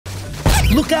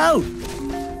Look out!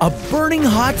 A burning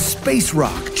hot space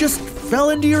rock just fell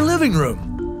into your living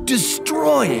room,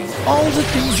 destroying all the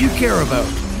things you care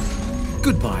about.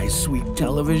 Goodbye, sweet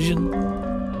television.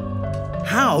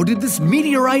 How did this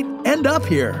meteorite end up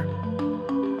here?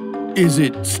 Is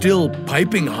it still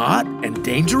piping hot and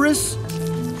dangerous?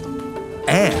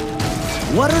 And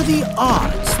what are the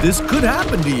odds this could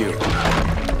happen to you?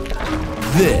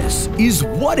 This is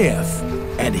What If,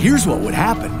 and here's what would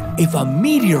happen if a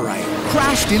meteorite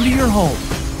crashed into your home.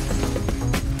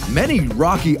 Many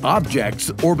rocky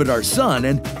objects orbit our sun,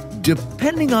 and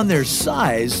depending on their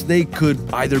size, they could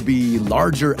either be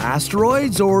larger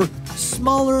asteroids or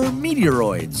smaller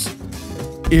meteoroids.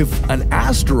 If an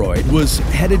asteroid was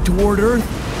headed toward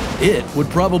Earth, it would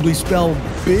probably spell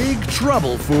big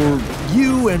trouble for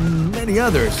you and many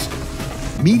others.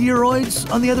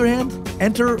 Meteoroids, on the other hand,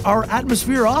 enter our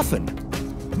atmosphere often.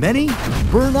 Many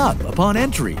burn up upon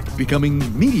entry, becoming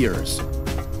meteors.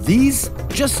 These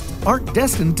just aren't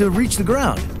destined to reach the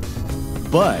ground.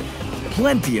 But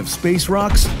plenty of space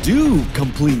rocks do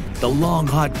complete the long,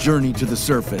 hot journey to the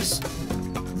surface.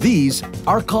 These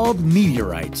are called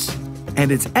meteorites,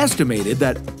 and it's estimated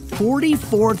that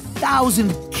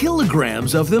 44,000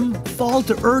 kilograms of them fall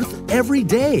to Earth every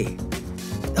day.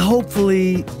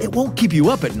 Hopefully, it won't keep you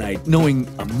up at night knowing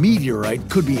a meteorite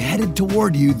could be headed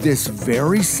toward you this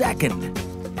very second.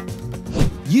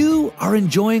 You are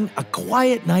enjoying a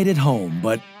quiet night at home,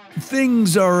 but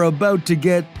things are about to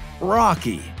get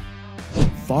rocky.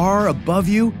 Far above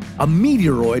you, a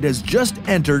meteoroid has just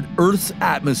entered Earth's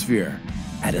atmosphere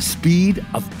at a speed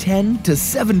of 10 to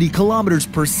 70 kilometers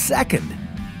per second.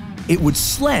 It would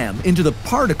slam into the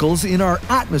particles in our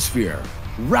atmosphere,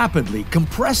 rapidly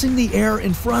compressing the air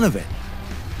in front of it.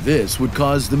 This would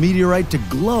cause the meteorite to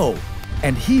glow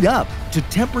and heat up to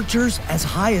temperatures as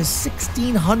high as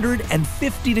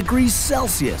 1,650 degrees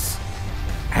Celsius.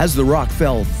 As the rock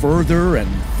fell further and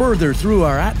further through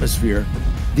our atmosphere,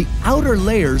 the outer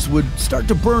layers would start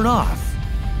to burn off.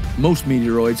 Most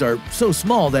meteoroids are so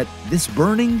small that this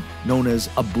burning, known as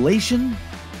ablation,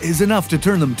 is enough to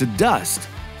turn them to dust.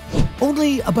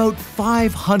 Only about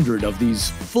 500 of these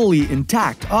fully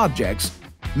intact objects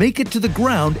make it to the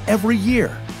ground every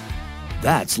year.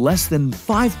 That's less than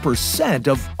 5%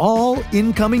 of all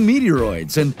incoming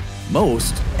meteoroids, and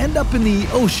most end up in the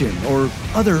ocean or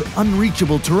other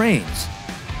unreachable terrains.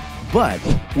 But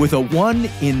with a 1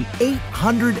 in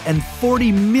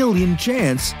 840 million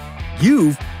chance,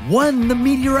 you've won the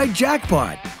meteorite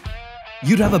jackpot.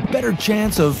 You'd have a better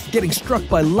chance of getting struck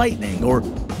by lightning or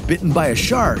bitten by a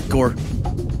shark or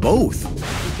both.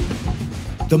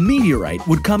 The meteorite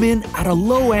would come in at a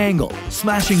low angle,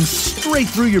 smashing straight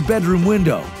through your bedroom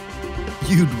window.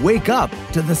 You'd wake up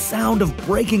to the sound of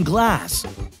breaking glass,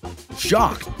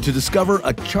 shocked to discover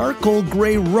a charcoal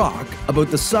gray rock about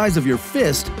the size of your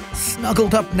fist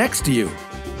snuggled up next to you.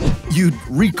 You'd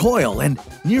recoil and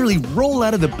nearly roll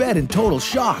out of the bed in total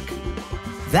shock.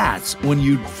 That's when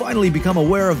you'd finally become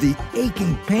aware of the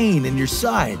aching pain in your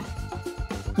side.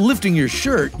 Lifting your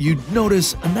shirt, you'd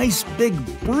notice a nice big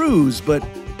bruise, but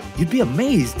you'd be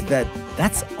amazed that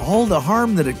that's all the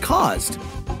harm that it caused.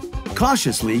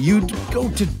 Cautiously, you'd go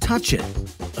to touch it,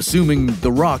 assuming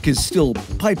the rock is still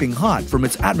piping hot from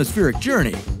its atmospheric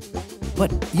journey.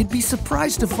 But you'd be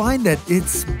surprised to find that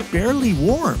it's barely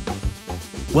warm.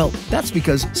 Well, that's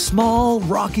because small,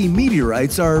 rocky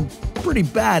meteorites are pretty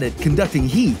bad at conducting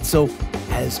heat, so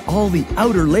as all the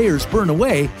outer layers burn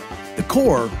away, the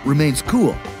core remains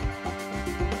cool.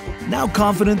 Now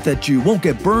confident that you won't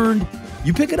get burned,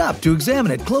 you pick it up to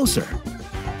examine it closer.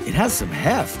 It has some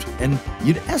heft, and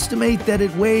you'd estimate that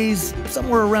it weighs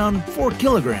somewhere around 4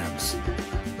 kilograms.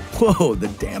 Whoa, the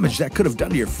damage that could have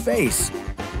done to your face.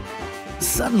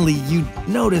 Suddenly, you'd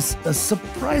notice a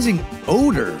surprising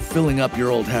odor filling up your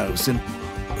old house, and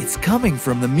it's coming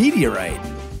from the meteorite.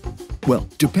 Well,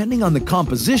 depending on the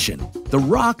composition, the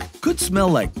rock could smell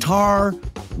like tar,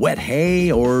 wet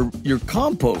hay, or your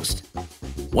compost.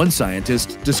 One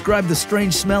scientist described the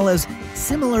strange smell as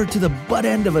similar to the butt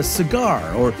end of a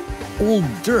cigar or old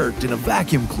dirt in a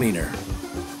vacuum cleaner.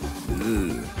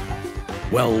 Ugh.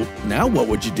 Well, now what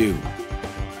would you do?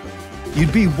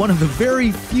 You'd be one of the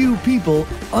very few people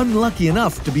unlucky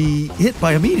enough to be hit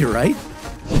by a meteorite.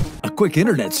 A quick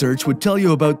internet search would tell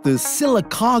you about the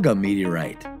Sylacauga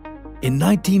meteorite. In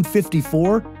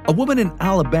 1954, a woman in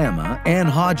Alabama, Ann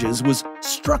Hodges, was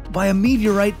struck by a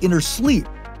meteorite in her sleep.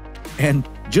 And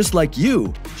just like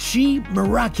you, she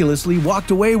miraculously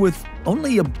walked away with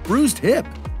only a bruised hip.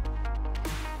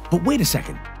 But wait a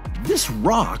second, this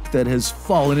rock that has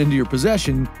fallen into your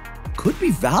possession could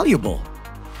be valuable.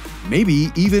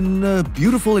 Maybe even a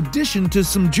beautiful addition to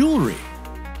some jewelry.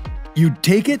 You'd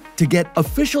take it to get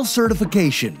official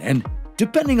certification, and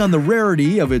depending on the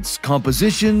rarity of its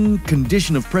composition,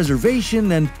 condition of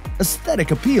preservation, and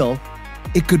aesthetic appeal,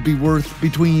 it could be worth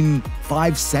between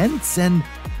 5 cents and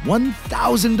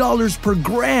 $1,000 per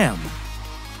gram.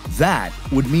 That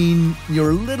would mean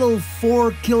your little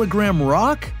 4-kilogram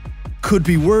rock could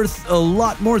be worth a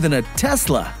lot more than a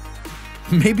Tesla.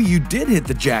 Maybe you did hit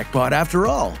the jackpot after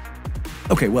all.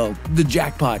 Okay, well, the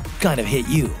jackpot kind of hit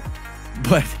you.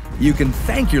 But you can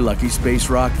thank your lucky space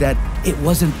rock that it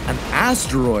wasn't an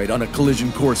asteroid on a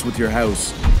collision course with your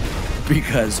house.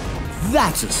 Because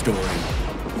that's a story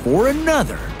for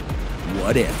another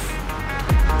What If.